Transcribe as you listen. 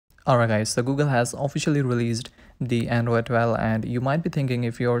Alright guys, so Google has officially released the Android 12 and you might be thinking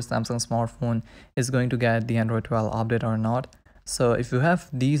if your Samsung smartphone is going to get the Android 12 update or not. So if you have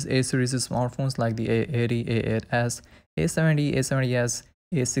these A series smartphones like the A80, A8s, A70, A70s,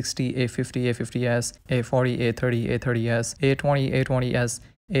 A60, A50, A50s, A40, A30, A30s, A20, A20s,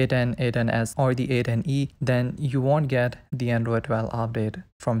 A10, A10s or the A10e, then you won't get the Android 12 update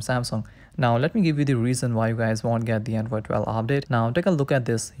from Samsung. Now let me give you the reason why you guys won't get the Android 12 update. Now take a look at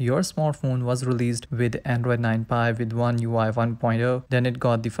this. Your smartphone was released with Android 9 Pie with One UI 1.0. Then it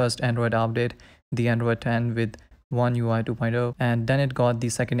got the first Android update, the Android 10 with One UI 2.0, and then it got the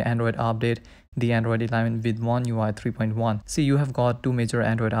second Android update, the Android 11 with One UI 3.1. See, you have got two major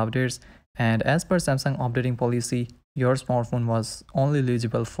Android updates, and as per Samsung updating policy, your smartphone was only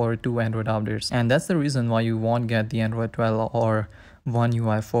eligible for two Android updates, and that's the reason why you won't get the Android 12 or One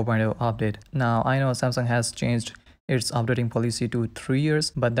UI 4.0 update. Now I know Samsung has changed its updating policy to 3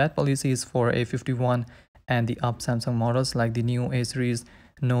 years, but that policy is for A51 and the up Samsung models like the new A series,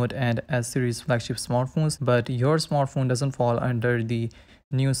 Note and S series flagship smartphones, but your smartphone doesn't fall under the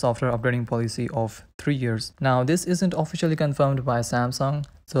new software updating policy of 3 years. Now this isn't officially confirmed by Samsung,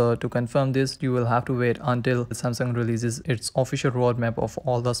 so to confirm this you will have to wait until Samsung releases its official roadmap of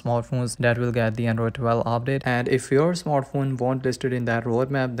all the smartphones that will get the Android 12 update. And if your smartphone won't listed in that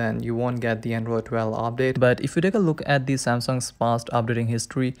roadmap, then you won't get the Android 12 update. But if you take a look at the Samsung's past updating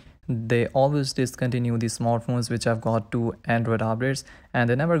history, they always discontinue the smartphones which have got two Android updates and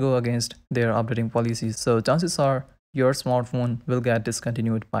they never go against their updating policies. So chances are your smartphone will get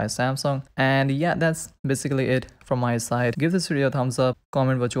discontinued by Samsung. And yeah, that's basically it from my side. Give this video a thumbs up,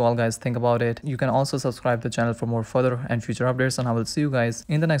 comment what you all guys think about it. You can also subscribe to the channel for more further and future updates, and I will see you guys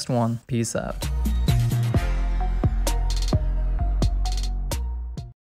in the next one. Peace out.